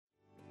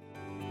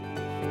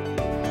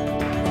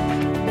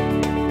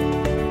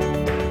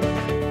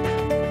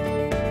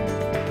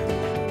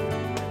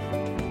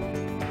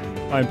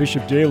I'm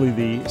Bishop Daly,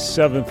 the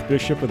 7th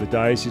Bishop of the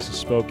Diocese of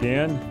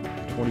Spokane,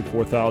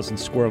 24,000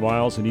 square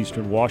miles in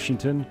eastern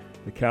Washington,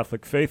 the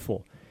Catholic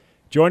faithful.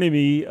 Joining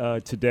me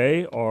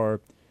today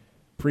are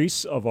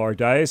priests of our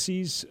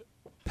diocese,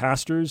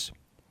 pastors,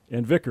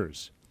 and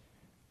vicars.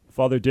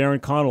 Father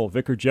Darren Connell,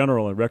 Vicar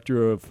General and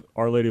Rector of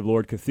Our Lady of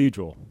Lord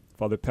Cathedral.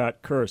 Father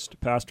Pat Kirst,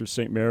 Pastor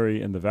St.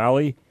 Mary in the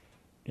Valley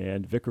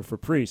and Vicar for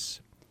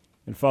Priests.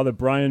 And Father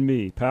Brian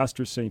Mee,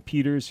 Pastor St.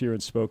 Peter's here in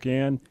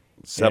Spokane.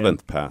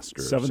 Seventh pastor.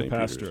 Seventh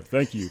pastor. Peter's.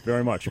 Thank you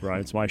very much,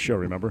 Brian. It's my show,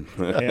 remember?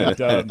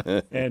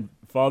 And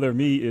Father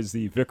Mee is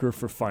the Vicar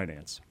for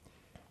Finance.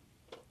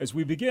 As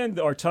we begin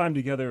our time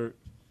together,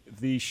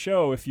 the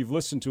show, if you've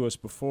listened to us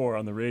before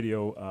on the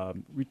radio,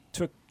 we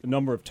took a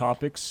number of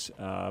topics.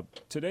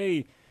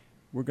 Today,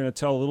 we're going to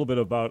tell a little bit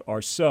about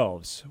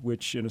ourselves,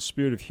 which in a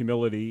spirit of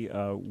humility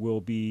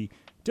will be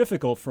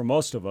difficult for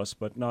most of us,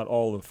 but not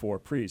all of the four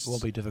priests. It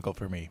won't be difficult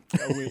for me.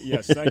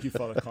 Yes, thank you,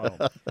 Father Connell.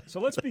 So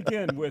let's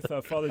begin with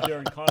Father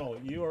Darren Connell.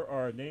 You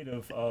are a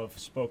native of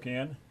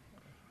Spokane.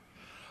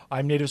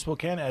 I'm native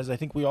Spokane, as I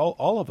think we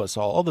all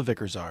the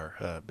vicars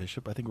are,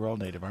 Bishop. I think we're all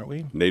native, aren't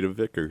we? Native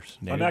vicars.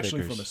 I'm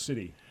actually from a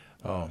city.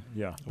 Oh.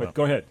 Yeah, but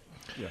go ahead.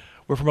 Yeah.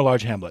 We're from a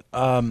large hamlet.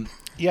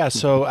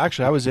 So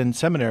actually I was in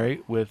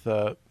seminary with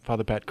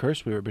Father Pat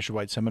Kirst. We were at Bishop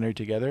White Seminary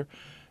together.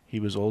 He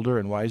was older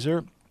and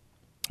wiser.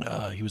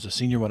 He was a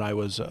senior when I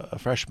was a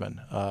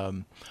freshman.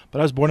 But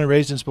I was born and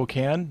raised in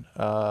Spokane.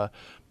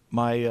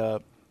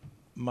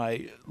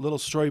 My little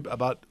story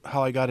about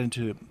how I got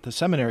into the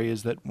seminary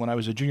is that when I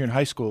was a junior in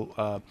high school,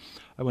 I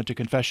went to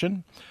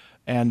confession,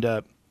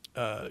 and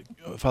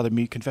Father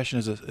Mee, confession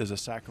is a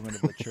sacrament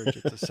of the church.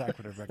 It's a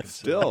sacrament of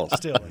reconciliation.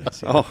 Still,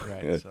 it's,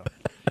 right. Good. So,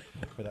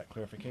 for that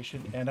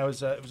clarification, and it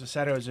was a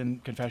Saturday. I was in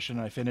confession.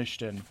 I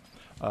finished, and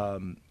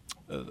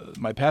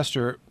my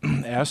pastor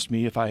asked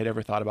me if I had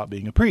ever thought about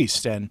being a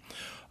priest, and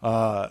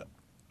I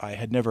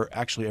had never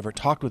actually ever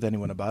talked with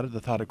anyone about it. The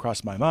thought had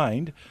crossed my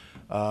mind,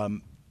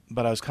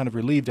 but I was kind of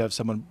relieved to have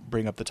someone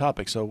bring up the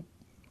topic. So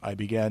I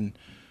began.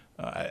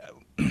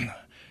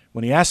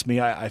 When he asked me,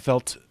 I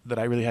felt that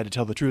I really had to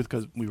tell the truth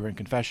because we were in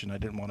confession. I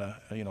didn't want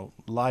to,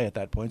 lie at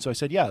that point. So I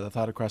said, yeah, the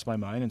thought had crossed my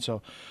mind. And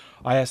so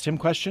I asked him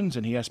questions,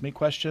 and he asked me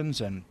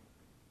questions, and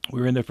we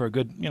were in there for a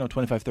good,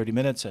 25, 30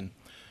 minutes. And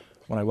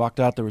when I walked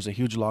out, there was a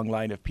huge long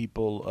line of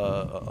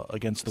people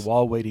against the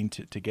wall waiting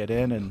to get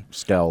in and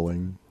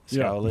scowling.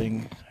 Yeah.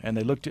 And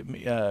they looked at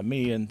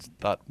me and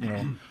thought,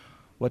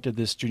 what did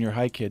this junior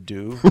high kid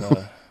do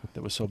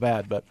that was so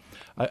bad? But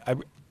I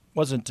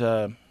wasn't,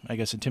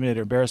 intimidated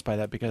or embarrassed by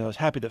that because I was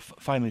happy that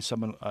finally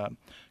someone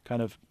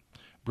kind of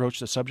broached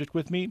the subject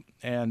with me,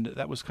 and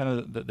that was kind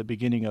of the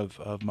beginning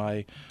of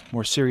my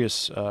more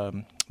serious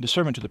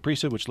discernment to the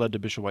priesthood, which led to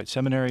Bishop White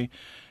Seminary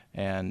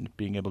and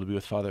being able to be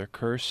with Father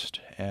Kirst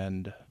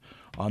and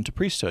on to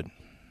priesthood.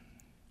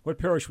 What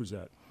parish was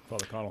that,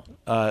 Father Connell?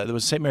 It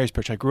was St. Mary's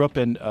Parish. I grew up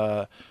in,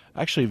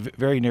 actually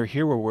very near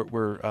here where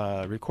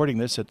we're recording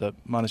this at the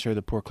Monastery of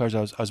the Poor Clares.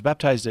 I was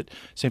baptized at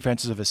St.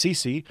 Francis of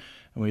Assisi,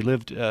 and we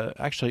lived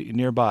actually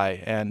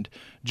nearby. And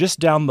just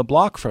down the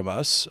block from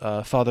us,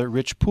 Father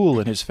Rich Poole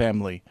and his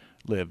family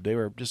lived. They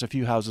were just a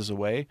few houses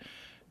away.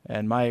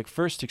 And my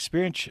first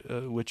experience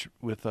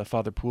with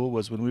Father Poole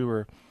was when we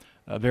were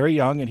very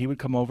young, and he would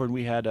come over, and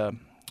we had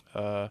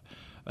a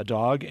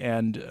dog,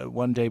 and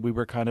one day we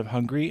were kind of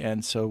hungry,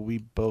 and so we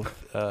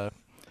both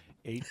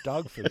ate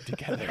dog food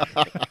together.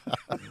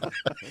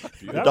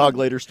 The dog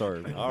later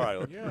starved. All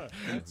right. Yeah.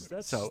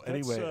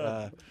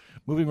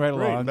 Moving right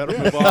along. Better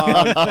move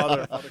on.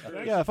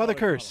 Father Father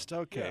Kirst.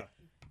 Okay. Yeah.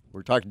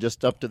 We're talking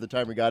just up to the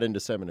time we got into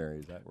seminary.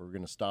 Is that we're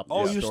going to stop?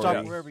 Oh, this you story?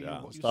 stop wherever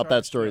you Stop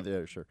that story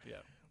there, sure. Yeah.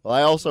 Well,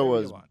 I also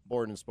Wherever was you want.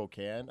 born in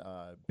Spokane,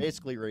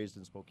 basically raised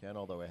in Spokane,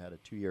 although I had a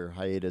 2-year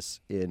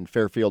hiatus in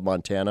Fairfield,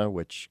 Montana,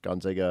 which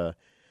Gonzaga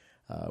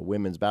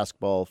women's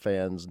basketball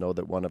fans know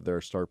that one of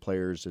their star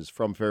players is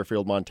from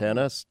Fairfield,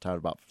 Montana. It's a town of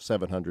about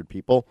 700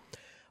 people.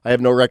 I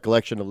have no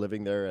recollection of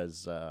living there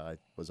as I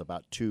was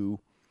about 2,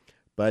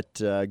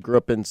 but grew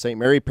up in St.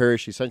 Mary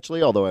Parish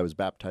essentially, although I was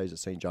baptized at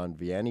St. John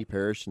Vianney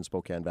Parish in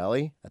Spokane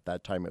Valley. At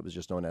that time, it was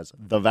just known as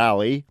the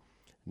Valley,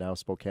 now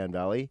Spokane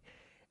Valley.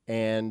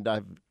 And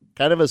I've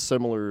kind of a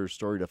similar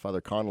story to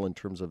Father Connell in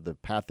terms of the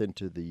path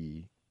into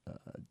the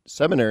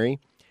seminary,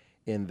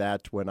 in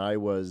that when I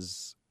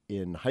was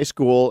in high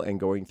school and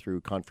going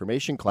through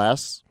confirmation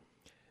class,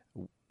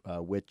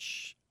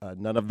 which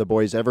none of the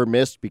boys ever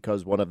missed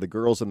because one of the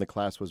girls in the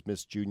class was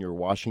Miss Junior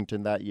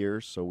Washington that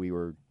year, so we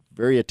were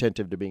very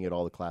attentive to being at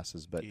all the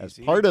classes. But as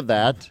part of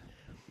that,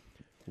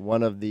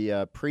 one of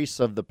the priests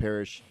of the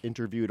parish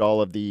interviewed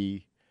all of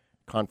the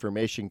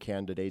confirmation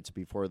candidates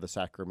before the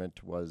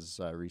sacrament was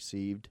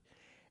received.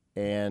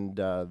 And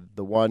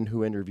the one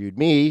who interviewed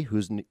me,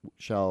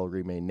 shall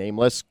remain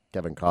nameless,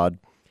 Kevin Codd,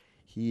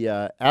 he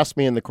asked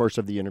me in the course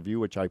of the interview,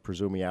 which I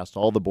presume he asked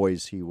all the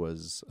boys he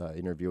was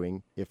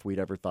interviewing, if we'd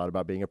ever thought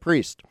about being a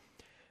priest.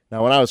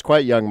 Now, when I was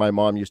quite young, my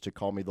mom used to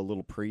call me the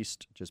little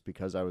priest just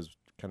because I was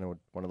kind of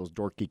one of those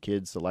dorky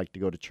kids that liked to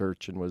go to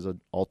church and was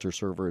an altar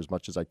server as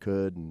much as I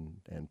could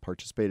and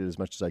participated as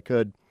much as I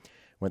could.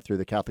 went through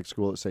the Catholic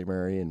school at St.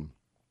 Mary, and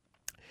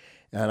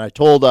I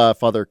told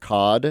Father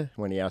Codd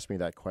when he asked me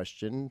that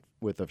question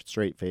with a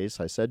straight face,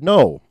 I said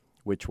no,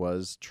 which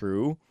was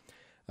true.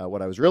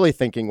 What I was really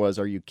thinking was,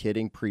 are you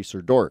kidding, priests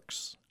or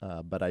dorks?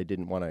 But I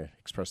didn't want to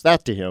express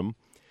that to him.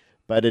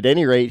 But at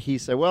any rate, he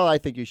said, well, I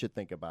think you should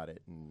think about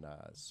it. And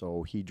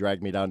so he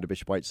dragged me down to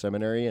Bishop White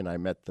Seminary, and I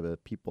met the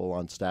people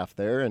on staff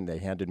there, and they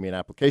handed me an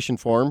application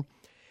form.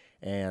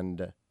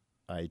 And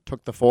I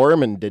took the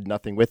form and did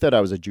nothing with it.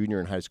 I was a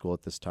junior in high school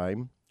at this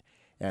time.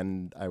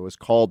 And I was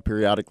called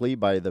periodically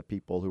by the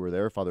people who were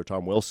there, Father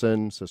Tom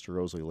Wilson, Sister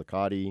Rosalie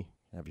Licati.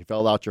 Have you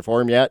filled out your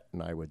form yet?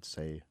 And I would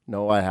say,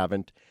 no, I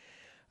haven't.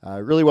 I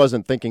really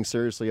wasn't thinking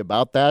seriously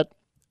about that,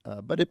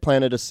 but it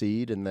planted a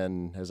seed. And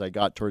then as I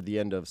got toward the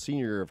end of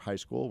senior year of high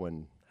school,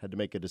 when I had to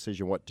make a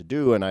decision what to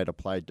do, and I'd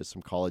applied to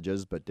some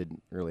colleges but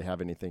didn't really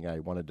have anything I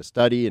wanted to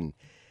study, and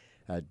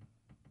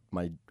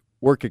my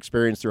work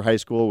experience through high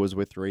school was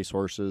with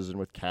racehorses and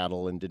with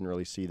cattle, and didn't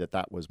really see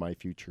that was my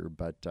future.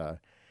 But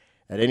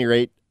at any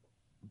rate,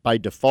 by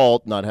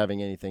default, not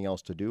having anything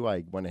else to do,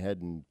 I went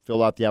ahead and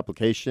filled out the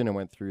application and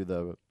went through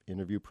the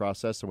interview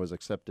process and was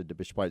accepted to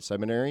Bishop White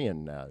Seminary,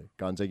 and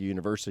Gonzaga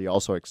University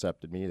also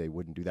accepted me. They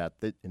wouldn't do that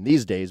in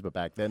these days, but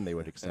back then they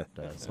would accept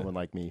someone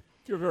like me.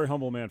 You're a very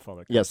humble man,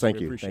 Father. Yes, thank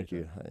We you. appreciate Thank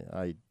you.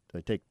 that.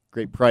 I take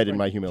great pride in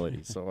my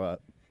humility. So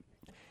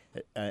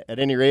at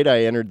any rate,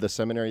 I entered the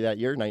seminary that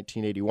year,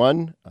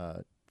 1981.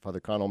 Father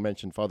Connell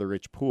mentioned Father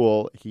Rich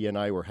Poole. He and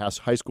I were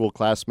high school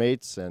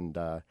classmates, and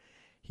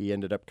he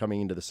ended up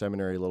coming into the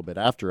seminary a little bit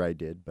after I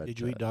did. But Did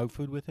you eat dog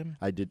food with him?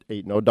 I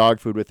ate no dog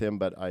food with him,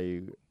 but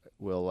I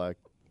will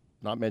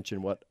not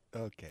mention what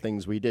Okay.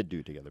 things we did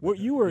do together. Well,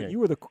 But, you were yeah. you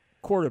were the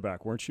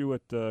quarterback, weren't you,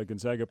 at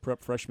Gonzaga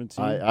Prep freshman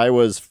team? I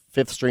was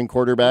fifth string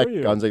quarterback, Were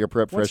you? Gonzaga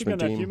Prep Once freshman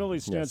again, team. that humility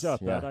stands Yes,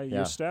 out. yeah, Your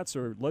yeah. stats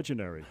are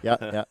legendary.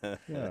 Yeah.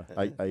 Yeah.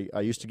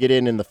 I used to get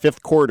in the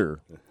fifth quarter,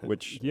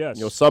 which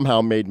Yes.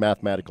 somehow made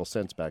mathematical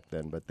sense back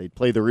then. But they'd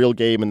play the real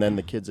game, and then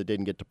the kids that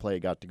didn't get to play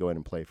got to go in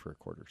and play for a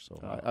quarter.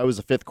 So I was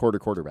a fifth quarter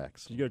quarterback.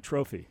 So You get a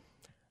trophy.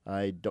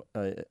 I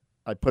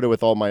put it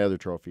with all my other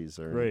trophies.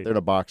 Great. They're in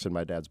a box in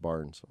my dad's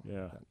barn. So.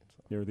 Yeah.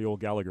 Near the old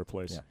Gallagher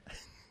place. Yeah.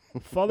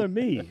 Father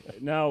Me,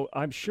 now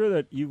I'm sure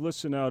that you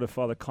listen now to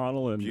Father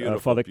Connell and Beautiful,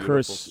 Father beautiful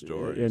Kurz,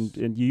 stories.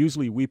 and you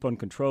usually weep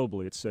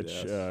uncontrollably. It's such.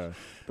 Yes.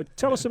 But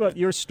tell us about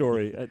your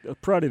story.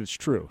 Provided it's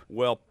true.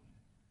 Well,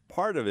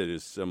 part of it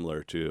is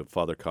similar to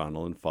Father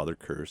Connell and Father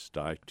Kirst.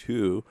 I,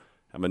 too,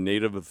 am a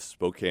native of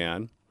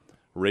Spokane,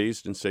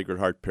 raised in Sacred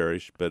Heart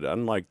Parish, but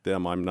unlike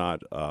them, I'm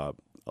not a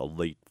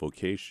late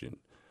vocation.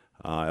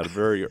 At a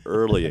very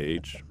early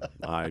age,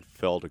 I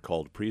felt a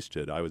call to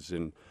priesthood. I was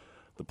in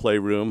the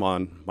playroom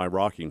on my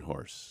rocking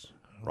horse,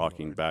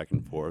 rocking back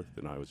and forth,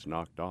 and I was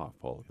knocked off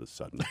all of a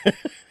sudden.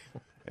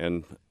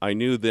 And I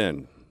knew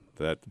then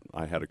that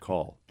I had a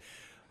call.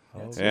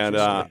 And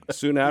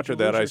soon after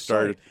that, I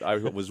started. I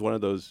was one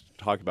of those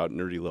talk about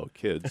nerdy little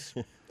kids,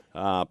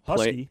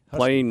 Husky.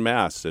 playing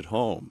mass at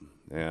home,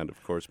 and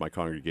of course, my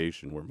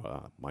congregation were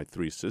my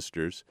 3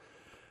 sisters.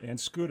 And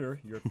Scooter,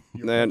 your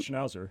And-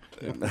 schnauzer.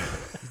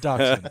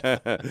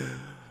 Dachshund.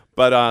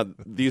 But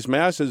these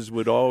masses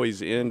would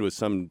always end with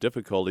some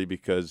difficulty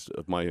because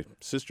of my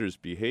sister's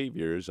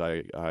behaviors.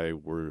 I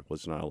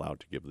was not allowed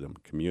to give them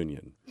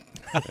communion,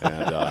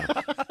 and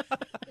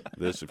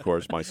this, of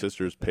course, my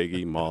sisters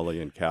Peggy,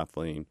 Molly, and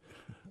Kathleen.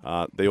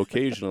 They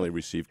occasionally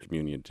receive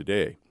communion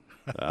today.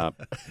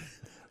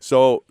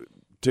 So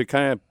to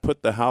kind of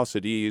put the house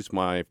at ease,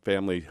 my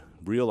family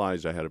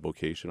realized I had a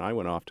vocation. I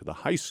went off to the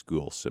high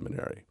school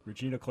seminary,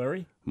 Regina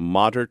Clary?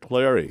 Mater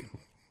Clary.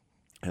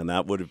 And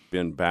that would have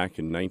been back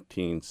in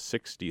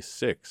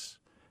 1966.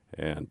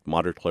 And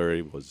Mater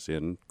Clary was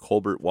in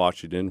Colbert,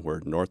 Washington,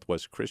 where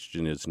Northwest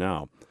Christian is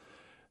now.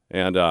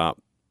 And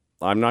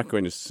I'm not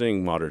going to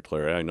sing Mater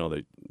Clary. I know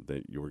that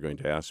you were going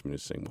to ask me to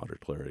sing Mater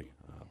Clary,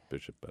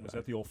 Bishop. But Was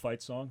that the old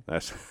fight song?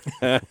 that's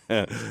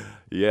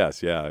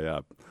yes, yeah.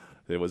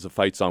 It was a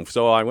fight song.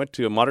 So I went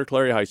to Mater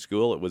Clary High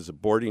School. It was a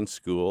boarding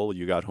school.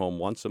 You got home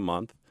once a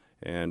month,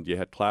 and you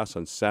had class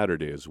on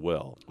Saturday as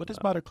well. What does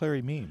Mater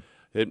Clary mean?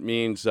 It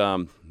means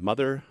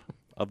mother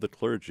of the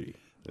clergy.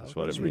 That's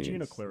what What it does means.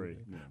 Regina Clary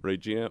mean?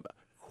 Regina,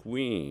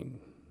 queen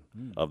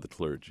of the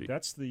clergy.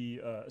 That's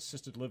the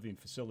assisted living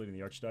facility in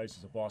the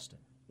Archdiocese of Boston.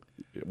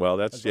 Well,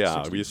 that's That's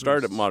like 60 You start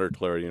at priests. Mater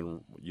Clary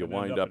and you And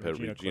wind end up at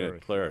Regina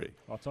Clary.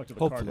 I'll talk to the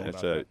Hopefully. cardinal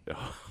That's about that.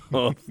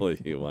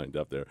 hopefully you wind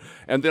up there.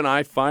 And then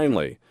I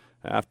finally,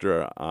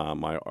 after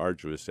my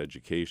arduous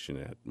education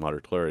at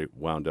Mater Clary,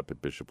 wound up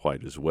at Bishop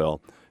White as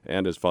well.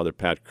 And as Father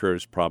Pat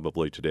Kurz,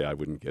 probably today I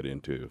wouldn't get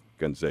into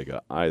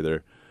Gonzaga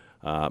either.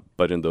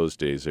 But in those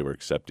days, they were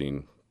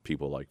accepting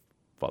people like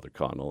Father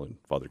Connell and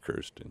Father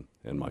Kurst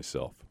and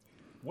myself.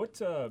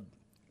 What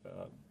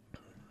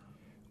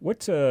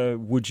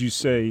would you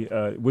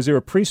say, was there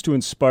a priest who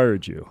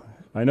inspired you?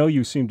 I know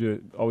you seem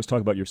to always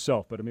talk about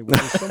yourself, but I mean, was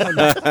there someone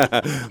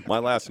that, My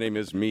last name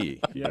is Me.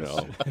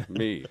 Yes.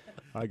 Me.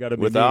 I got to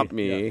be Without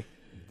me. me.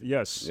 Yeah.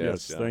 Yes, yeah,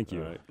 thank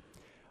you.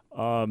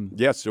 all right.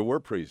 Yes, there were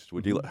priests.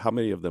 Would you? How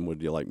many of them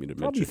would you like me to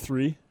Probably mention?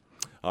 3.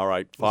 All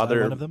right, Was I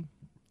Father. one of them?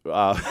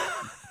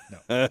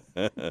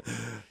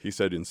 He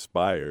said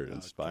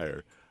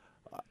inspire.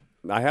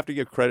 I have to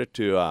give credit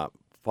to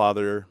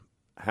Father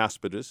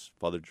Haspidus,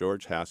 Father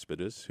George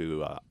Haspidus,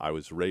 who I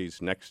was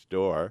raised next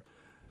door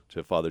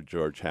to Father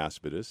George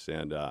Haspidus.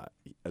 And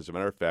as a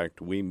matter of fact,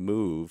 we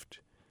moved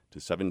to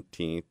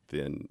 17th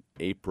in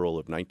April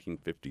of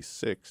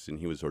 1956, and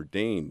he was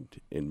ordained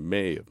in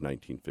May of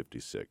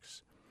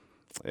 1956.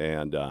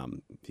 And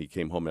he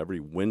came home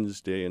every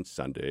Wednesday and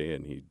Sunday,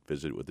 and he'd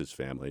visit with his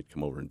family. He'd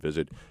come over and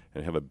visit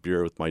and have a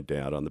beer with my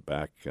dad on the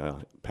back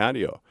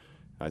patio.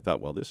 I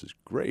thought, well, this is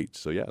great.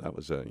 So, yeah, that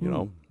was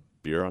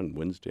beer on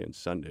Wednesday and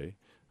Sunday.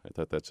 I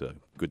thought that's a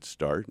good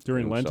start.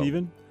 During And Lent so,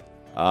 even?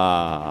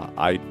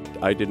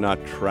 I did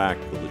not track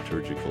the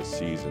liturgical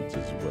seasons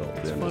as well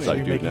then funny. as So I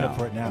you're do making now. up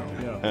for it now.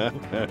 Yeah.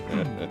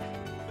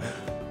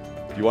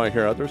 Do you want to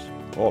hear others?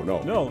 Oh,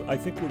 no. No, I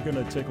think we're going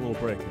to take a little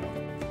break now.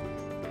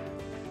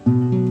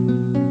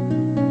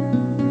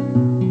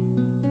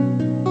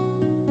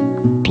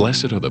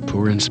 Blessed are the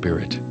poor in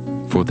spirit,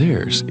 for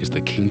theirs is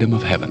the kingdom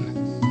of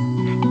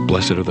heaven.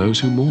 Blessed are those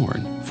who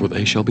mourn, for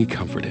they shall be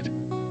comforted.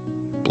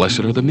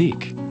 Blessed are the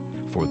meek,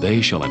 for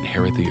they shall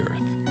inherit the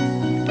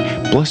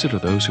earth. Blessed are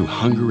those who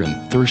hunger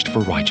and thirst for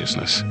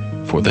righteousness,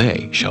 for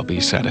they shall be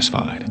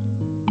satisfied.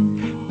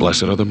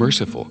 Blessed are the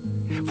merciful,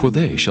 for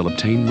they shall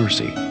obtain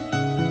mercy.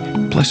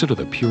 Blessed are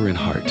the pure in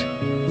heart,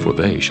 for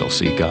they shall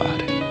see God.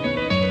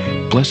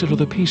 Blessed are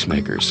the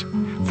peacemakers,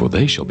 for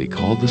they shall be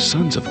called the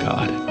sons of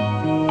God.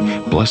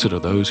 Blessed are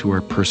those who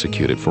are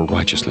persecuted for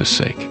righteousness'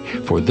 sake,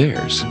 for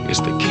theirs is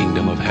the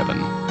kingdom of heaven.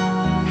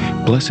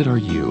 Blessed are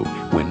you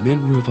when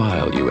men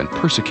revile you and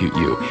persecute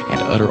you and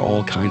utter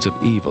all kinds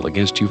of evil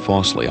against you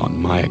falsely on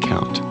my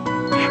account.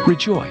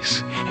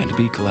 Rejoice and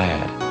be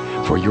glad,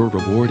 for your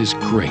reward is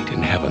great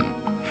in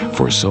heaven.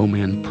 For so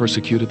men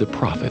persecuted the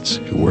prophets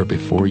who were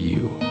before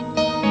you.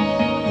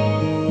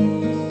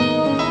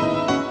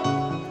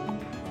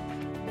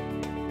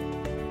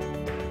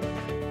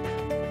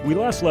 We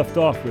last left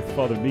off with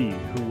Father Mead,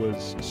 who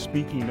was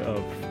speaking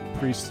of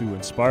priests who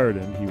inspired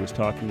him. He was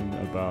talking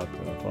about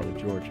Father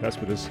George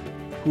Haspidus,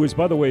 who is,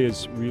 by the way,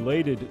 is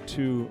related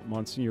to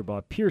Monsignor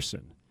Bob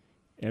Pearson.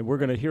 And we're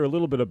going to hear a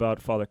little bit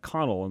about Father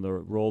Connell and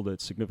the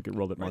significant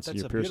role that Right,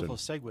 Monsignor that's a Pearson.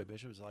 beautiful segue,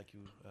 Bishop. It's like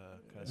you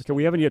kind of Okay,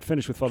 we haven't yet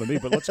finished with Father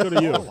Mead, but let's go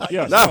to you.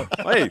 Yes, No,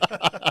 wait.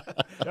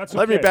 that's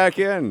Let me okay. back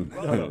in.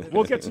 No,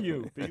 we'll get to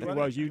you wanna-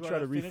 while you try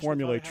to wanna finish with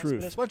reformulate Father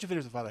truth. Haspidus? Why don't you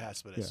finish with Father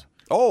Haspidus? Yeah.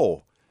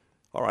 Oh,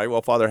 all right.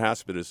 Well, Father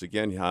Haspidus,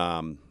 again,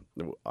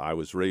 I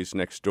was raised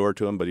next door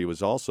to him, but he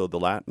was also the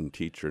Latin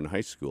teacher in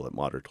high school at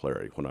Mater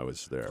Clary when I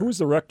was there. Who was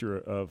the rector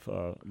of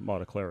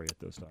Mater Clary at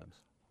those times?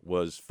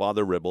 Was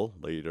Father Ribble,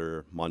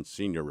 later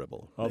Monsignor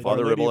Ribble. Oh,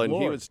 Father Our Lady Ribble, of and he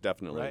Lord. was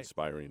definitely Right.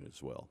 inspiring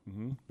as well.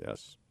 Mm-hmm.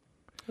 Yes.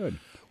 Good.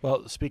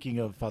 Well, speaking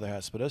of Father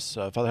Haspidus,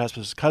 Father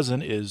Haspidus'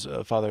 cousin is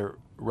Father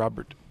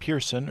Robert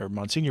Pearson, or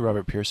Monsignor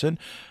Robert Pearson.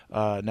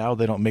 Now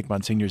they don't make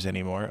Monsignors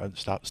anymore.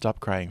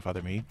 Stop crying,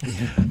 Father Mead.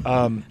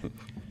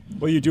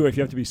 Well, you do if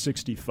you have to be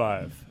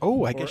 65.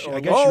 Oh, I guess or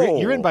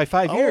you're in by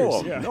 5 years.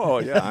 Oh, Yeah. no,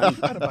 yeah.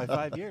 I'm Out of by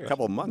 5 years. a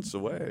couple months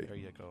away. There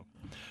you go.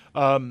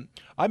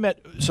 I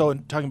met, so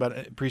in talking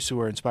about priests who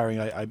are inspiring,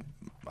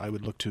 I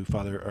would look to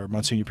Father or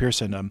Monsignor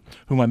Pearson,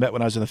 whom I met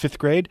when I was in the 5th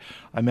grade.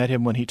 I met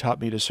him when he taught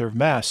me to serve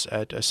Mass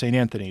at St.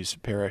 Anthony's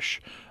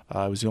Parish.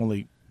 I was the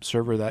only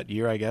server that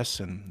year, I guess,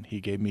 and he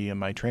gave me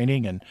my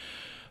training.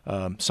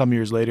 And some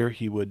years later,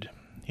 he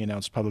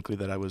announced publicly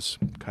that I was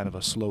kind of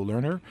a slow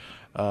learner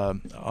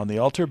on the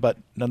altar, but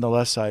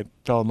nonetheless, I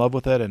fell in love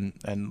with it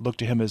and looked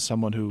to him as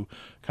someone who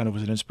kind of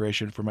was an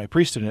inspiration for my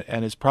priesthood.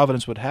 And as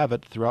Providence would have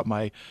it, throughout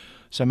my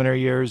seminary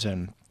years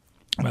and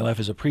my life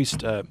as a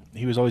priest,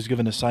 he was always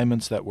given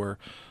assignments that were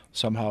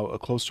somehow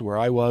close to where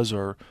I was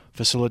or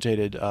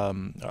facilitated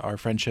our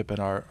friendship and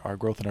our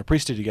growth in our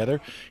priesthood together.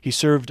 He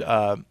served,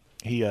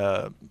 he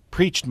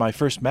preached my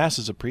first Mass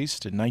as a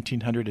priest in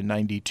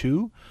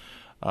 1992.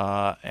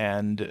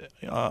 And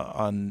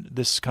on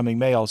this coming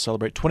May, I'll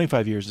celebrate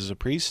 25 years as a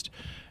priest,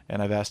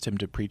 and I've asked him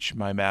to preach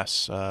my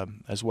Mass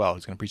as well.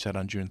 He's going to preach that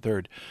on June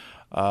 3rd.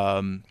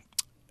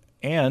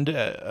 And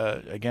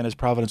again, as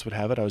Providence would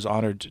have it, I was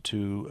honored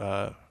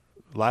to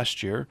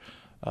last year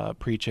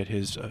preach at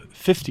his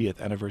 50th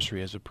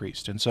anniversary as a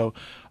priest. And so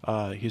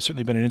he's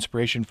certainly been an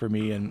inspiration for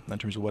me in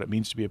terms of what it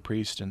means to be a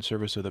priest and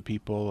service of the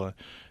people.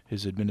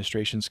 His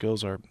administration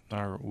skills are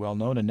well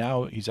known, and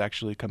now he's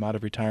actually come out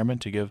of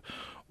retirement to give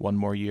one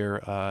more year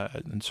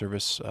in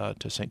service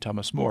to St.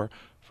 Thomas More,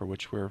 for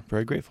which we're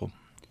very grateful.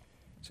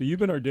 So you've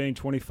been ordained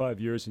 25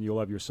 years, and you'll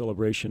have your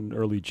celebration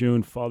early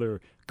June. Father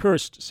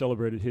Kirst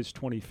celebrated his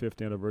 25th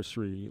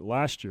anniversary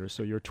last year,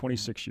 so you're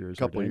 26 years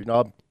ordained.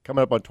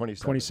 Coming up on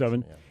 27.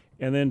 27. Yeah.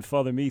 And then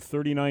Father Me,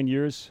 39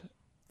 years.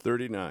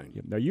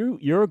 39. Now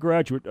you're a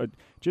graduate.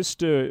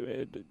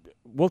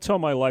 We'll tell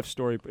my life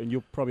story, and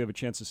you'll probably have a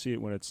chance to see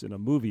it when it's in a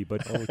movie.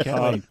 But We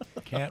can't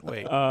wait. Can't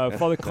wait.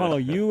 Father Connell,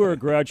 you were a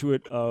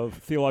graduate of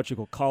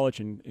Theological College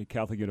in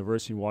Catholic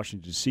University in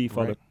Washington, D.C.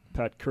 Father Right.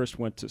 Pat Kirst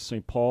went to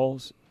St.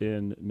 Paul's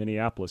in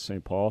Minneapolis,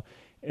 St. Paul.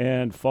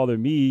 And Father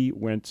Me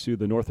went to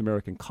the North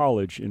American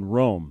College in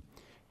Rome.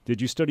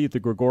 Did you study at the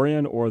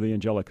Gregorian or the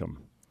Angelicum?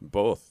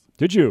 Both.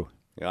 Did you?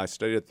 Yeah, I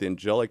studied at the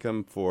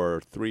Angelicum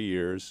for 3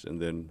 years,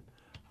 and then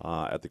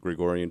at the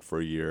Gregorian for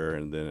a year,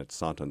 and then at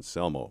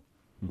Sant'Anselmo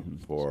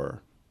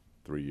for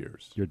 3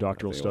 years. Your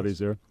doctoral I think it studies was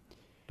there?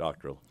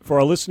 Doctoral. For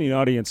our listening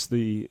audience,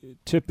 the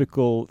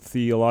typical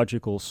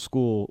theological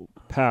school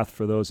path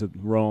for those at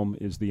Rome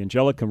is the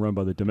Angelicum, run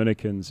by the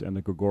Dominicans, and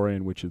the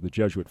Gregorian, which is the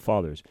Jesuit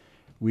fathers.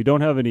 We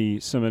don't have any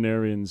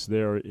seminarians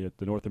there at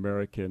the North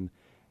American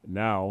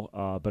now,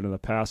 but in the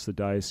past the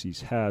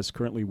diocese has.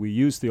 Currently we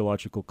use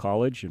Theological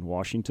College in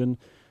Washington,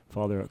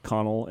 Father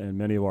Connell and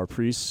many of our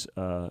priests,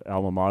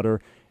 alma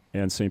mater,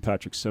 and St.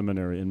 Patrick's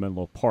Seminary in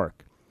Menlo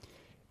Park.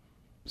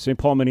 St.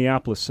 Paul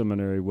Minneapolis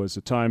Seminary was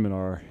a time in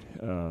our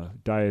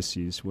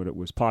diocese when it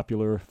was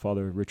popular.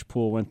 Father Rich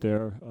Poole went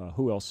there.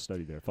 Who else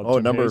studied there? Father A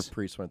Tim number Hayes? of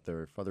priests went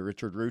there. Father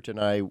Richard Root and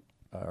I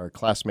are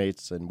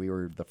classmates, and we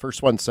were the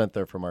first ones sent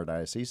there from our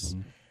diocese.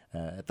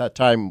 At that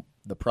time,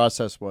 the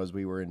process was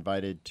we were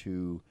invited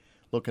to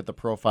look at the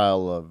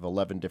profile of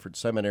 11 different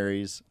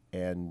seminaries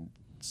and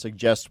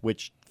suggest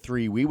which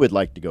 3 we would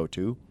like to go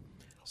to.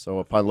 So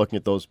upon looking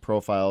at those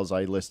profiles,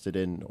 I listed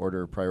in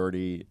order of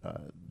priority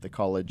the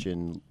college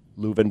in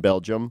Leuven,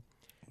 Belgium.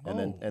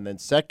 And then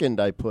second,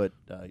 I put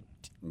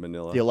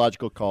Manila.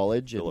 Theological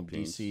College in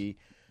Philippines. D.C.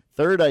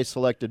 Third, I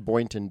selected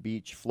Boynton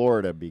Beach,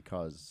 Florida,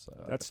 because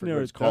That's I forget near,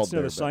 what it's called that's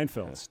near there, the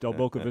but- Seinfelds, Del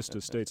Boca Vista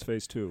Estates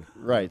Phase 2.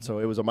 Right, so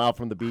it was a mile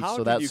from the beach, How so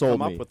did that you sold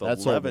come me. up with That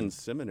sold 11 me.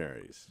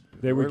 seminaries?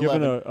 They were We're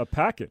given 11. a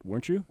packet,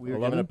 weren't you? We were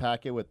 11? given a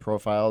packet with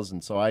profiles,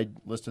 and so I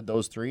listed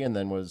those 3, and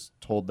then was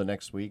told the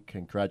next week,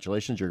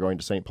 "Congratulations, you're going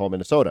to St. Paul,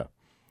 Minnesota."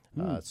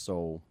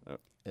 So,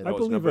 That I was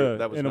believe number-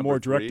 that was in a number more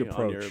direct 3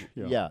 on your- approach.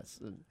 Yeah.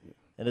 yes,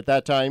 and at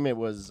that time it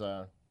was.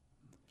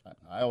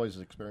 I always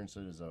experienced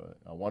it as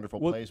a wonderful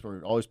Well- place.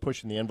 We're always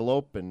pushing the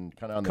envelope and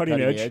kind of on Cutting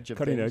the edge, cutting edge of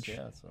cutting things. edge.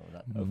 Yeah, so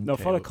that, Now,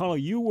 Okay. Father Connell,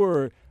 you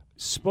were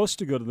supposed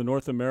to go to the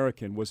North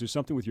American. Was there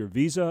something with your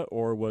visa,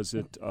 or was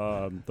it the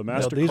No,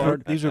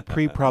 MasterCard? these were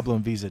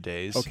pre-problem visa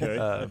days. Okay.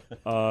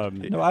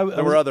 No, I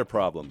There were other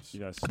problems.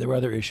 Yes. there were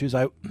other issues.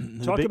 The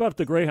Talk big- about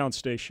the Greyhound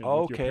station with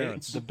your Okay,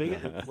 parents. the big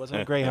it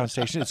wasn't a Greyhound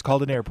station. It's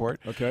called an airport.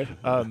 Okay.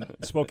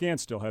 Spokane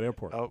still had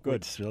airport. Oh, Good.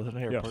 it's still an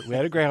airport. We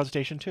had a Greyhound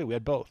station too. We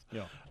had both.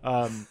 Yeah.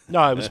 No,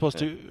 I was supposed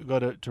to go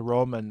to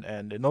Rome,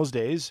 and in those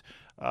days,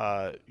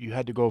 you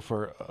had to go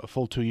for a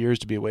full 2 years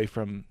to be away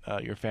from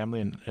your family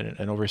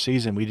and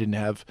overseas, and we didn't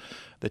have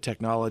the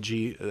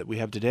technology that we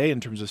have today in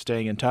terms of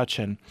staying in touch.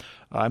 And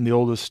I'm the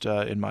oldest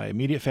in my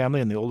immediate family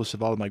and the oldest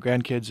of all of my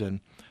grandkids,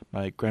 and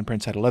my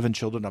grandparents had 11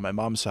 children on my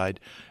mom's side,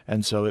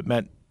 and so it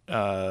meant,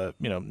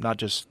 not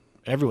just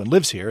everyone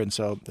lives here, and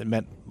so it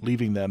meant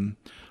leaving them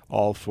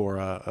all for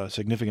a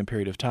significant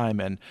period of time.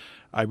 And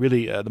I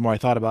really, the more I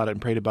thought about it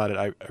and prayed about it,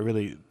 I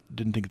really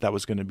didn't think that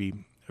was going to be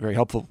very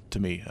helpful to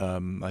me.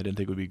 I didn't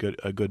think it would be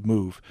a good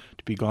move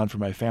to be gone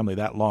from my family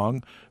that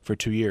long for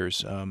 2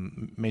 years.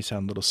 May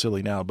sound a little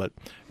silly now, but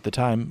at the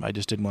time, I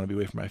just didn't want to be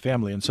away from my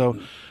family. And so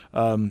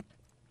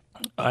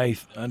I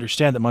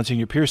understand that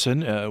Monsignor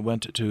Pearson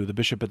went to the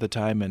bishop at the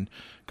time and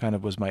kind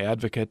of was my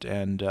advocate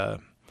and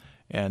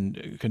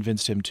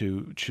convinced him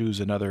to choose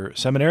another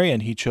seminary,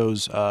 and he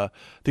chose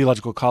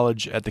Theological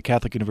College at the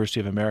Catholic University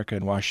of America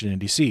in Washington,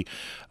 D.C.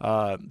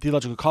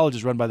 Theological College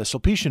is run by the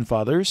Sulpician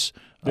Fathers.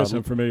 Yes,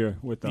 I'm familiar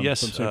with them Yes,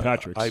 from St.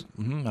 Patrick's.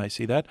 I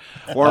see that.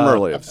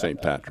 Formerly of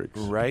St. Patrick's.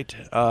 Right,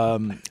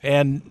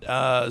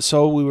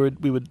 so we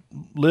would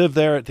live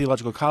there at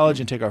Theological College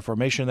and take our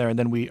formation there, and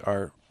then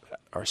our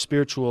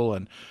spiritual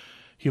and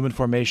human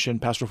formation,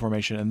 pastoral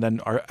formation, and then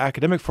our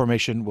academic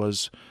formation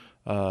was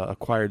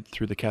acquired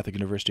through the Catholic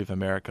University of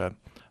America.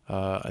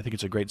 I think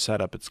it's a great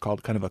setup. It's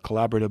called kind of a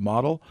collaborative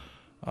model,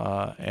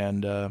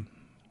 and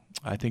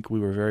I think we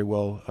were very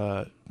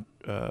well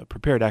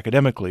prepared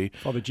academically.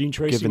 Father Gene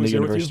Tracy Given was the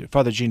there with university, you?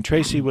 Father Gene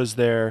Tracy was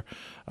there.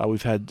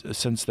 We've had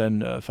since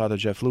then Father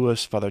Jeff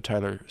Lewis, Father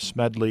Tyler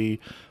Smedley,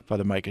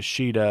 Father Mike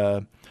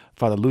Ishida,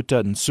 Father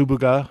Luta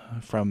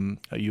Nsubuga from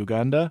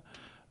Uganda,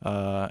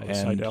 and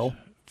Seidel.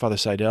 Father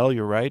Seidel.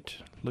 You're right.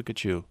 Look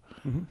at you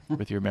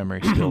with your memory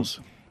skills.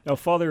 Now,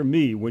 Father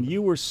Me, when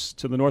you were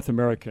to the North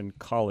American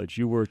College,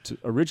 you were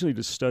originally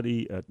to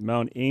study at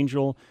Mount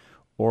Angel,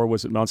 or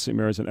was it Mount St.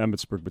 Mary's in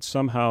Emmitsburg? But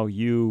somehow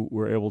you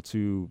were able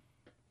to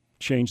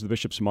change the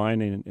bishop's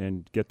mind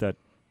and get that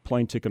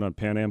plane ticket on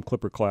Pan Am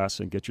Clipper class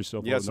and get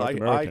yourself Yes, over to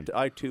North American.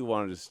 I too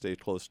wanted to stay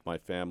close to my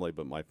family,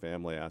 but my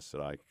family asked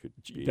that I could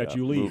That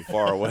you leave. move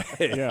far away.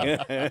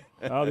 Yeah.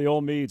 The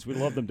old Meads. We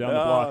love them down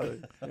the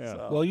block.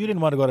 Yeah. Well, you didn't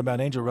want to go to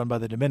Mount Angel run by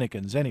the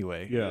Dominicans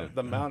anyway. Yeah.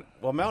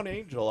 Mount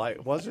Angel, I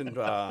wasn't.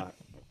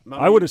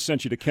 I would have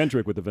sent you to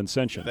Kendrick with the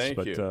Vincentians. Thank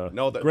but,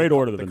 you. great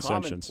order, the the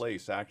common Vincentians.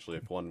 place, actually,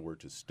 if one were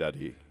to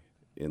study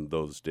in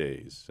those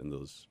days, in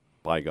those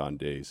bygone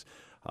days,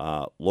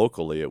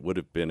 locally, it would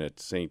have been at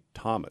St.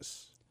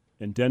 Thomas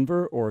In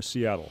Denver or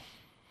Seattle?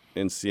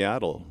 in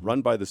Seattle,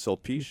 run by the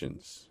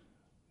Sulpicians.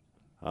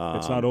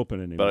 It's not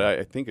open anymore. But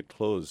I think it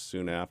closed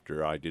soon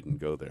after I didn't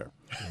go there.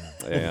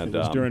 And it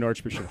was during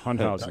Archbishop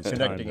Hunthausen's time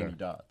Connecting there. any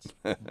dots.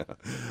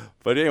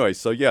 But anyway,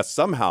 so yes,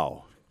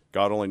 somehow,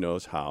 God only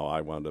knows how,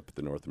 I wound up at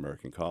the North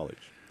American College.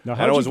 Now,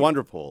 And it was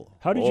wonderful.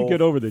 How did you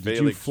get over there? Did you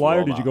Felix fly or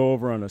did Loma. you go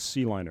over on a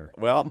sea liner?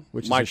 Well,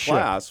 Which is my a ship.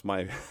 class,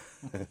 my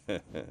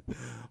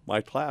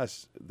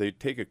class, they'd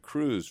take a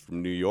cruise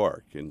from New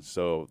York, and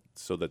so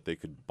that they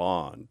could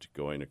bond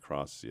going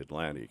across the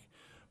Atlantic.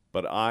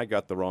 But I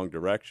got the wrong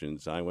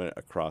directions. I went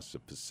across the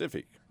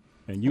Pacific.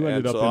 And you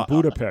ended And up so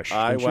in Budapest.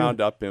 I didn't you?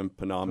 wound up in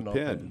Phnom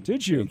Penh.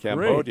 Did you? In Great.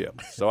 Cambodia.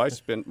 So I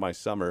spent my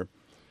summer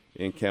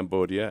in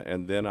Cambodia,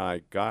 and then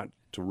I got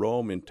to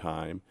Rome in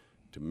time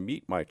to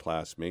meet my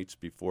classmates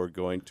before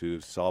going to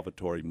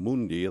Salvatore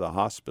Mundi, the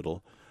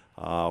hospital,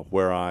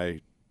 where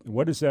I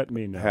What does that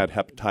mean now? had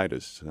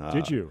hepatitis.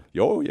 Did you?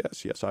 Oh,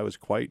 yes. I was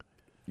quite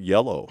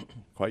yellow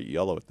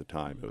at the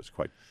time. It was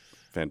quite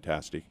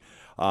fantastic.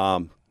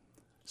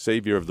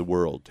 Savior of the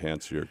world, to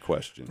answer your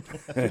question.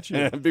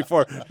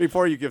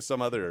 before you give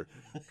some other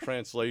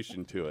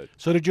translation to it.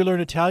 So did you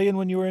learn Italian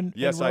when you were in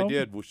Yes, Rome? I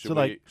did. Well, should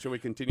we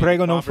continue?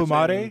 Prego the non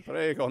conversation? fumare?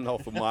 Prego non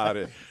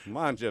fumare.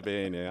 Mangia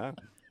bene, eh?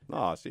 No,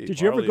 sì, Did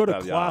you ever parlo go to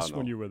italiano. class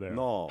when you were there?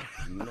 No.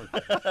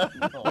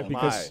 Because,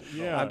 mai.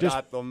 yeah.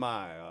 Andato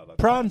mai.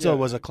 Pranzo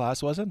was a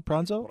class, wasn't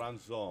Pranzo?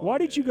 Pranzone. Why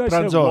did you guys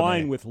Pranzone. have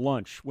wine with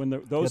lunch when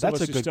those of that's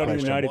us a who good study in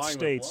the question. United Wine with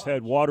States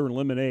had lunch? water and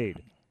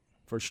lemonade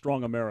for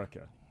strong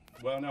America?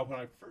 Well, now, when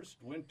I first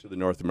went to the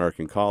North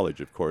American College,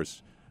 of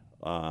course,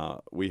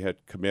 we had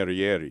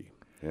camerieri,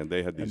 and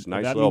they had these And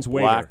nice that little means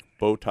waiter. black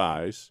bow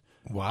ties,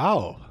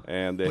 Wow.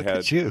 and they Look had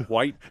at you.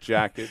 white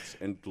jackets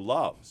and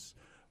gloves.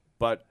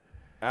 But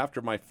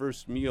after my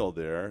first meal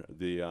there,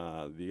 the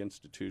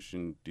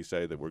institution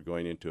decided that we're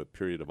going into a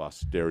period of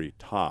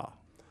austerita,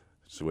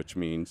 so which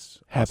means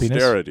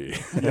Happiness? austerity.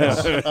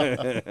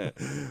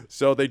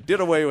 So they did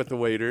away with the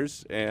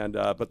waiters, and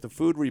but the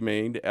food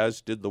remained,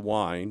 as did the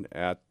wine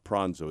at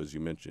Pranzo, as you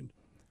mentioned,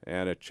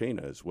 and at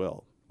Cena as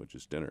well, which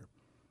is dinner.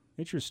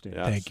 Interesting.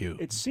 Yes. Thank you.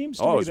 It seems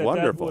to Oh, me it's that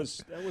wonderful.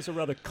 that was a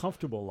rather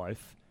comfortable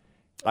life.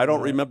 I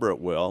don't remember it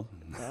well.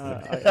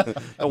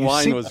 The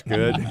wine was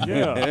good.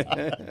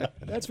 Yeah,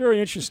 that's very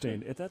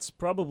interesting. That's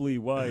probably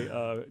why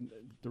the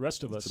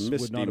rest of us Some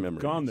misty would not have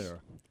memories. gone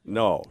there.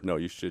 No,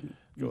 you shouldn't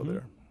go Mm-hmm.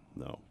 there.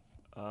 No.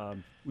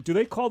 Do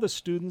they call the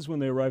students when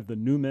they arrive the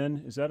new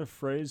men? Is that a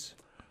phrase?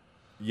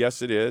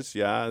 Yes, it is.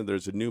 Yeah,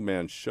 there's a new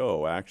man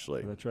show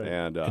actually. That's right.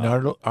 And,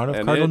 Arnold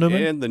and Cardinal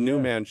Newman? in the new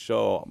man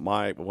show,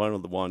 one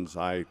of the ones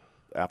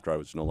after I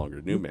was no longer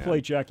a new You man.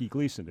 played Jackie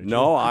Gleason, did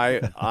No, you?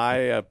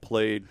 I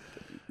played.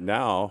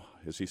 Now,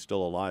 is he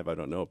still alive? I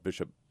don't know.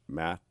 Bishop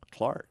Matt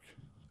Clark.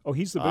 Oh,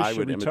 he's the I bishop,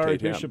 would retired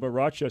imitate him. bishop of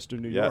Rochester,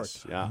 New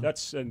Yes, York. yeah.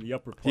 That's in the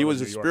upper part He was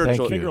of a New York. spiritual.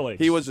 Thank you. Finger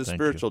Lakes. He was a Thank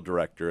spiritual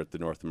director at the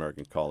North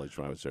American College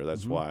when I was there.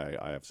 That's Mm-hmm. why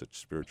I have such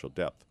spiritual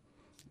depth.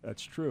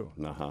 That's true.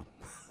 Uh-huh.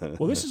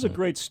 Well, this is a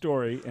great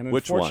story, and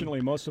Which one?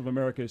 unfortunately, most of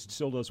America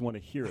still doesn't want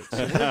to hear it. So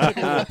we're going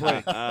to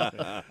take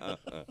a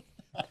little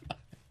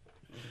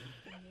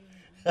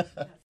break.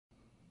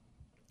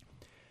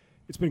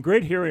 It's been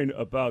great hearing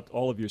about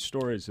all of your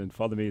stories, and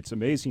Father Me, it's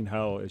amazing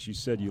how, as you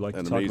said, you like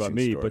An to talk about amazing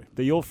me, story. but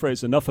the old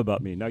phrase, enough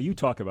about me. Now you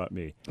talk about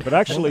me. But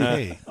actually,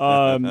 Hey.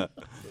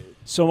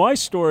 so my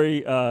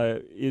story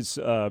is,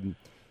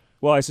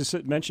 well, as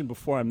I mentioned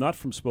before, I'm not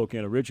from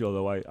Spokane originally,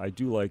 though I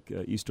do like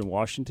Eastern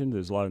Washington.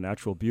 There's a lot of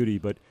natural beauty,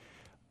 but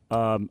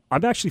I'm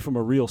actually from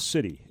a real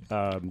city,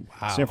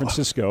 San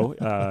Francisco.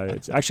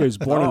 It's actually, I was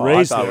born and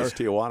raised I thought there. it was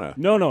Tijuana.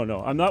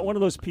 No. I'm not one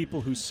of those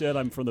people who said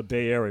I'm from the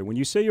Bay Area. When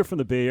you say you're from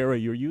the Bay Area,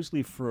 you're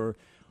usually for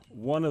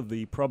one of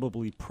the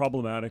probably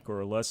problematic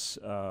or less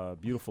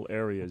beautiful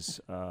areas.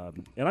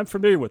 And I'm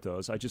familiar with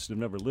those. I just have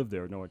never lived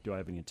there, nor do I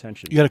have any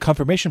intention. You had a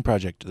confirmation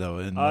project, though,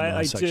 in one of I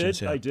those sections.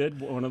 did. Yeah. I did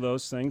one of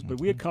those things.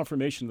 But we had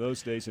confirmation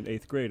those days in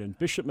 8th grade, and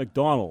Bishop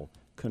McDonald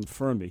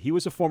confirmed me. He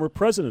was a former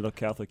president of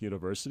Catholic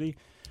University,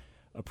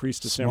 a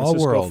priest of San Small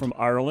Francisco world. from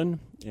Ireland,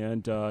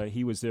 and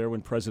he was there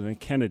when President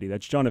Kennedy,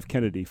 that's John F.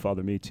 Kennedy,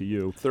 Father Me to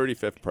you.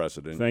 35th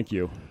president. Thank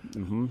you.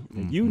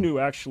 And you knew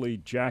actually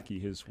Jackie,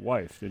 his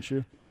wife, didn't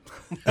you?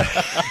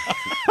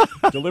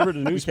 Delivered a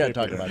We newspaper.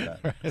 can't talk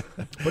about that.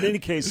 But in any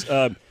case,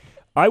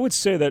 I would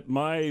say that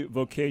my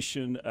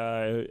vocation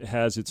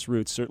has its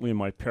roots certainly in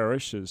my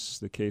parish, as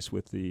the case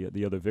with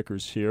the other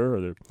vicars here,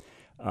 or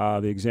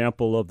the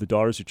example of the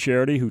Daughters of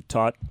Charity, who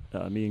taught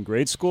me in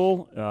grade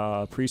school,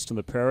 priest in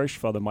the parish,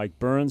 Father Mike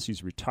Burns.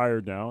 He's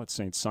retired now at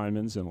St.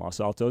 Simon's in Los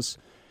Altos.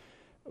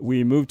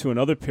 We moved to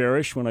another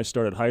parish when I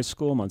started high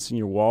school,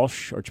 Monsignor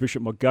Walsh.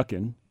 Archbishop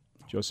McGuckin,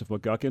 Joseph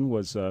McGuckin,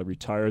 was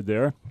retired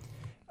there.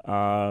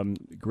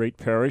 Great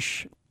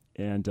parish.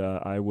 And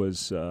I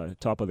was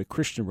top of the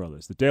Christian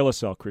Brothers, the De La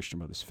Salle Christian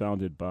Brothers,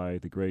 founded by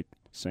the great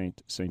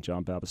St.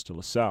 John Baptist de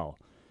La Salle,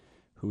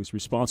 who was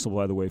responsible,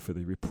 by the way, for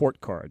the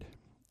report card.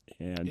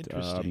 And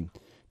Interesting.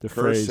 the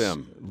Curse phrase,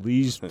 him.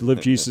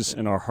 live Jesus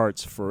in our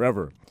hearts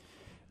forever.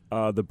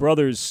 The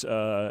brothers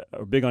are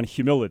big on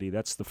humility.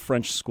 That's the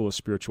French school of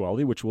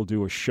spirituality, which we'll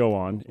do a show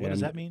on. What does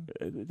that mean?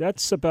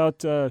 That's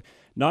about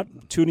not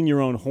tooting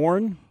your own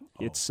horn,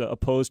 It's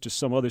opposed to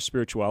some other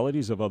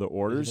spiritualities of other Is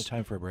orders. it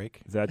time for a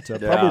break? That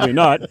probably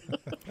not.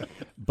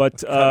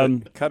 But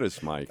cut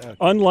his mic.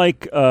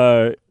 unlike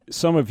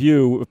some of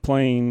you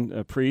playing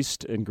a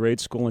priest in grade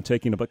school and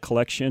taking a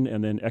collection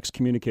and then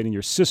excommunicating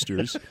your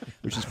sisters,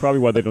 which is probably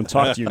why they don't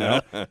talk to you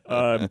now,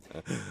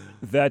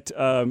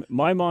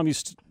 my mom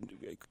used to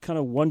kind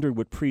of wondered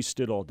what priests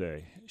did all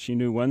day. She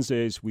knew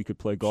Wednesdays we could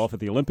play golf at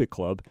the Olympic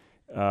Club.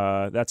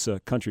 That's a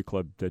country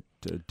club that,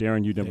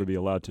 Darren, you'd never be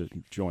allowed to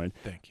join.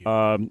 Thank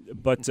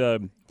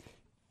you.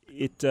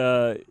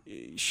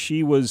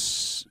 She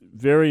was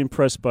very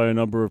impressed by a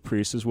number of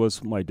priests, as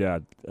was my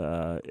dad.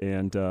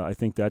 And I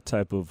think that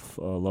type of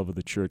love of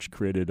the church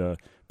created a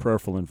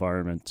prayerful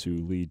environment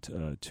to lead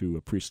to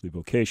a priestly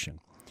vocation.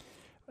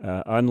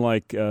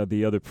 Unlike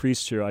the other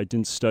priests here, I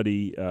didn't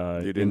study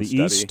in the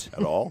East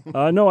at all.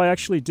 No, I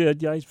actually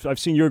did. Yeah, I've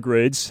seen your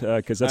grades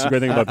because that's the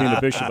great thing about being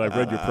a bishop. I've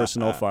read your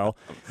personnel file.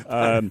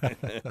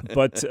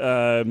 But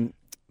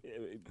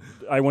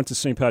I went to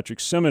St.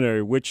 Patrick's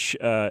Seminary, which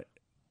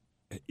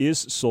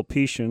is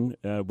Sulpician,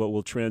 but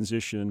will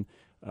transition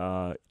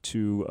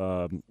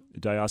to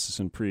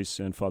diocesan priests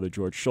and Father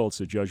George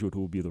Schultz, a Jesuit who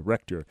will be the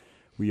rector.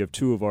 We have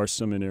two of our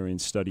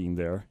seminarians studying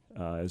there,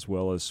 as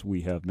well as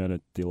we have men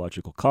at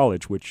Theological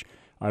College, which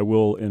I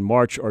will in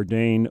March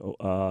ordain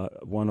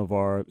one of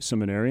our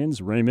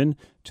seminarians, Raymond,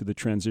 to the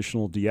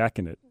transitional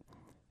diaconate,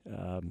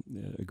 a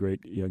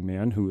great young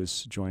man who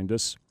has joined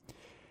us.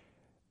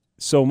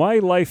 So my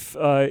life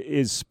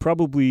is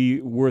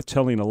probably worth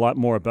telling a lot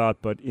more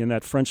about, but in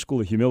that French School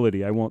of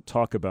Humility, I won't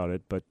talk about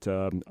it. But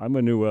I'm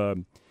going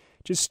to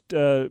just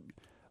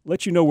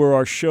let you know where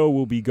our show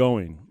will be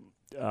going.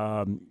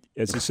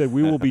 As I said,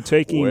 we will be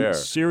taking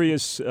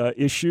serious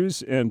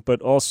issues,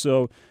 but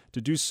also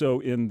to do so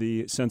in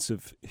the sense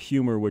of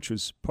humor, which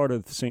was part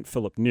of St.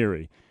 Philip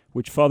Neri,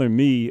 which Father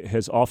Mee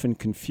has often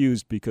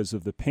confused because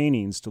of the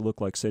paintings to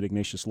look like St.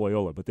 Ignatius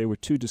Loyola, but they were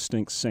two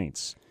distinct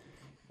saints.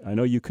 I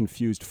know you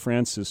confused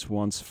Francis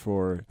once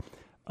for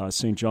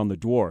St. John the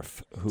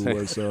Dwarf, who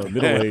was a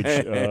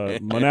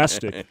middle-aged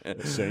monastic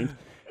saint.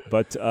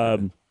 But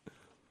in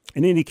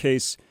any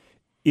case,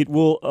 it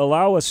will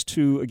allow us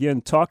to,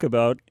 again, talk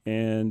about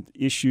and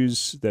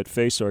issues that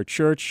face our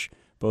church,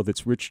 both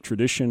its rich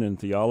tradition and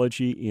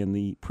theology, and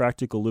the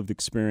practical lived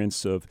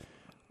experience of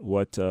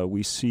what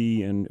we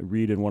see and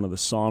read in one of the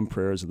psalm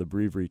prayers of the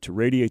breviary, to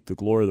radiate the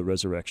glory of the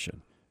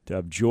resurrection, to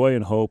have joy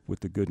and hope with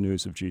the good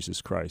news of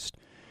Jesus Christ.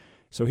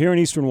 So here in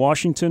Eastern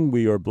Washington,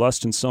 we are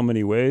blessed in so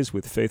many ways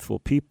with faithful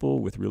people,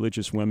 with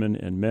religious women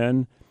and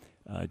men,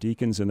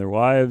 deacons and their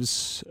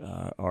wives,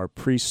 our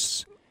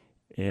priests,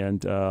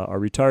 and our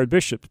retired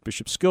bishop,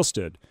 Bishop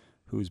Skilstead,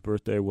 whose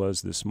birthday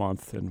was this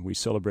month, and we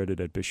celebrated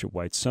at Bishop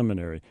White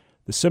Seminary.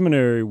 The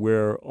seminary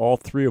where all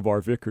three of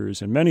our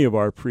vicars and many of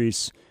our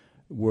priests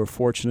were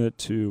fortunate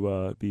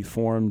to be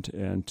formed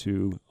and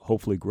to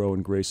hopefully grow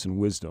in grace and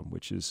wisdom,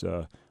 which is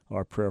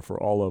our prayer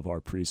for all of our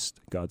priests,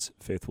 God's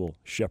faithful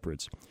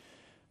shepherds.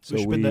 So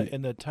Bishop,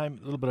 in the time,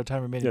 a little bit of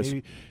time remaining, Yes.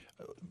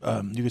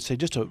 maybe you could say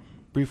just a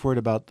brief word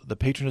about the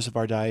patroness of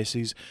our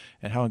diocese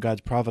and how in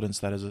God's providence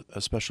that is a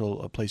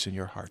special place in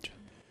your heart.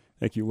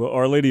 Thank you. Well,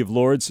 Our Lady of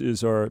Lourdes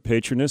is our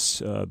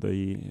patroness, our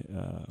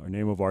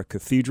name of our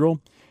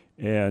cathedral,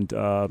 and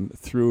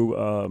through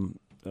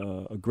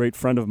a great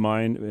friend of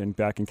mine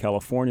back in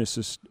California,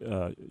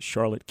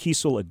 Charlotte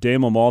Kiesel at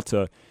Dama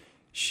Malta,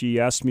 she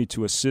asked me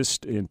to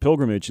assist in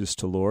pilgrimages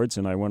to Lourdes,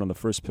 and I went on the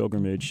first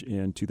pilgrimage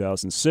in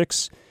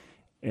 2006.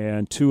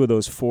 And two of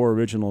those four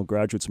original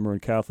graduates of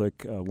Marin Catholic,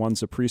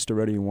 one's a priest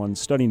already and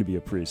one's studying to be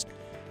a priest.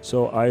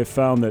 So I have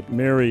found that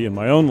Mary in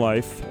my own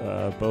life,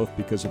 both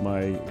because of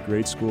my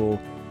grade school,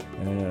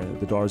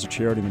 the Daughters of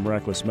Charity and the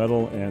Miraculous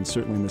Medal, and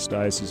certainly in this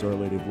diocese, Our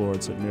Lady of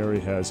Lourdes, that Mary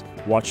has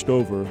watched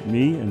over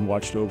me and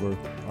watched over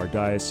our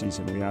diocese,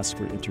 and we ask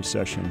for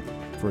intercession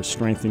for a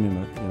strengthening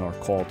in our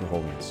call to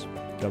holiness.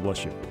 God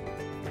bless you.